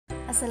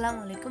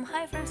Assalamualaikum.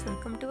 Hi friends,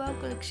 welcome to our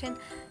collection.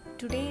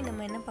 Today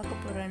நம்ம என்ன பார்க்க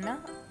போறோம்னா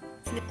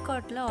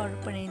Flipkartல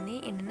ஆர்டர் பண்ணியிருந்தேன்.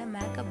 என்னென்ன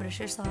மேக்கப்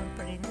பிரஷஸ் ஆர்டர்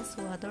பண்ணியிருந்தேன். ஸோ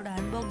அதோட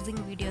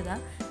அன்பாக்சிங் வீடியோ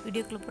தான்.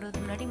 வீடியோக்குள்ள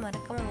போகிறதுக்கு முன்னாடி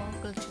மறக்காம our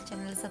collection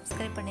சேனலை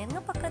சப்ஸ்கிரைப்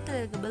பண்ணிருங்க. பக்கத்தில்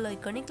இருக்க பெல்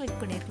ஐக்கானை கிளிக்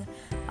பண்ணிருங்க.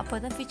 அப்போ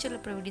தான் ஃபியூச்சரில்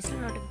அப்புறம்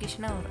வீடியோஸில்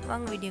நோட்டிஃபிகேஷனாக வரும்.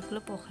 வாங்க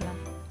வீடியோக்குள்ளே போகலாம்.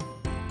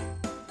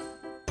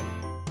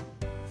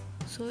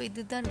 ஸோ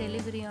இதுதான்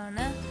டெலிவரியான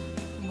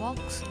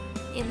பாக்ஸ்.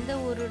 எந்த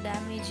ஒரு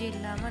டேமேஜும்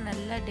இல்லாமல்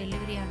நல்லா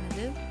டெலிவரி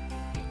ஆனது.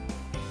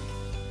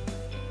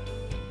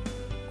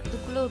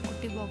 இதுக்குள்ளே ஒரு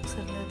குட்டி பாக்ஸ்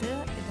இருந்தது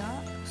இதான்.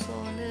 ஸோ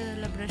வந்து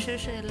இதில்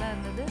ப்ரஷஸ் எல்லாம்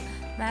இருந்தது.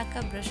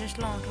 மேக்கப்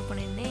ப்ரஷஸ்லாம் ஆர்டர்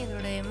பண்ணியிருந்தேன்.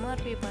 இதோட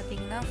எம்ஆர்பி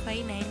பார்த்தீங்கன்னா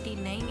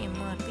 599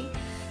 எம்ஆர்பி.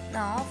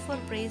 நான்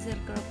ஆஃபர் ப்ரைஸ்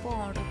இருக்கிறப்போ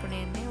ஆர்டர்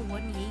பண்ணியிருந்தேன்.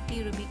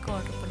 180 ரூபிக்கு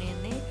ஆர்டர்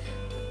பண்ணியிருந்தேன்.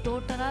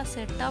 டோட்டலாக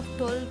செட் ஆஃப்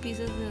 12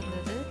 பீசஸ்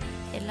இருந்தது.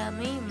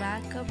 எல்லாமே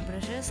மேக்கப்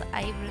ப்ரஷஸ்,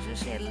 ஐ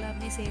ப்ரஷஸ்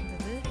எல்லாமே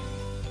சேர்ந்தது.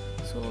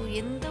 ஸோ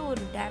எந்த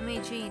ஒரு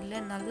டேமேஜும் இல்லை,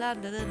 நல்லா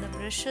இருந்தது. அந்த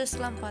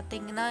ப்ரஷஸ்லாம்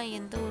பார்த்தீங்கன்னா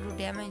எந்த ஒரு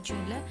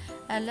டேமேஜும் இல்லை,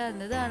 நல்லா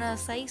இருந்தது. ஆனால்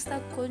சைஸ்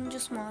தான்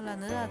கொஞ்சம் ஸ்மாலாக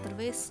இருந்தது.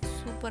 அதர்வைஸ்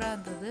சூப்பராக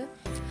இருந்தது.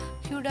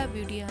 ஹியூடா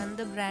பியூட்டி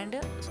அந்த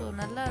பிராண்டு. ஸோ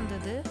நல்லா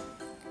இருந்தது.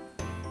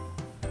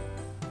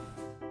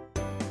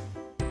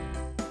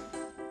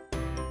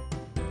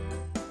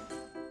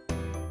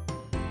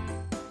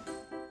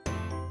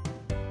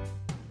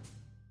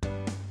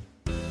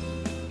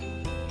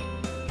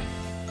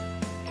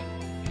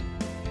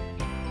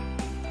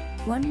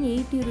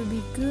 $180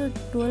 ரூபிக்கு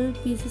 12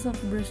 பீசஸ் ஆஃப்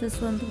ப்ரஷஸ்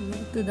வந்து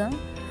ஒர்த்து தான்.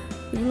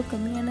 இவ்வளோ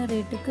கம்மியான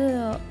ரேட்டுக்கு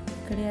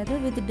கிடையாது.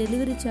 வித்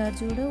டெலிவரி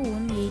சார்ஜோட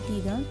 180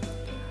 தான்.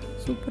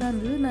 சூப்பராக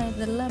இருந்தது. நான்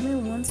இதெல்லாமே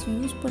ஒன்ஸ்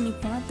யூஸ் பண்ணி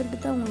பார்த்துட்டு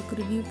தான் உங்களுக்கு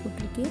ரிவ்யூ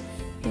போட்டிருக்கேன்.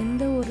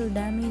 எந்த ஒரு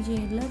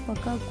டேமேஜும் இல்லை,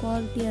 பக்கா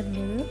குவாலிட்டியாக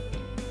இருந்தது.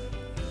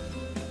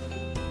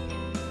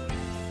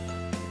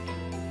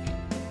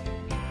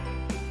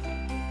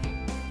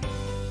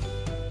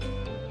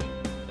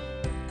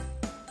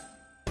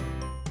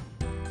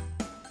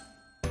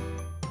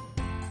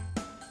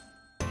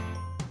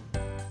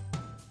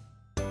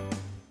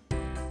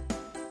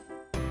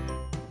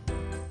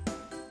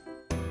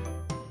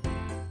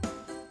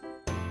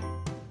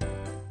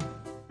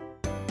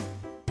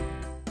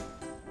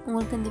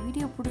 உங்களுக்கு இந்த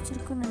வீடியோ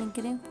பிடிச்சிருக்குன்னு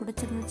நினைக்கிறேன்.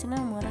 பிடிச்சிருந்துச்சுன்னா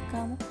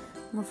மறக்காமல்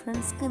உங்கள்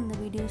ஃப்ரெண்ட்ஸ்க்கு இந்த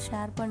வீடியோ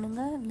ஷேர்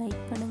பண்ணுங்கள்,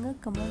 லைக் பண்ணுங்கள்,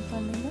 கமெண்ட்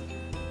பண்ணுங்கள்.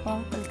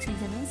 our collection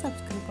channel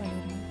சப்ஸ்கிரைப்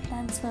பண்ணிடுங்க.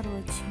 தேங்க்ஸ் ஃபார்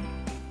வாட்சிங்.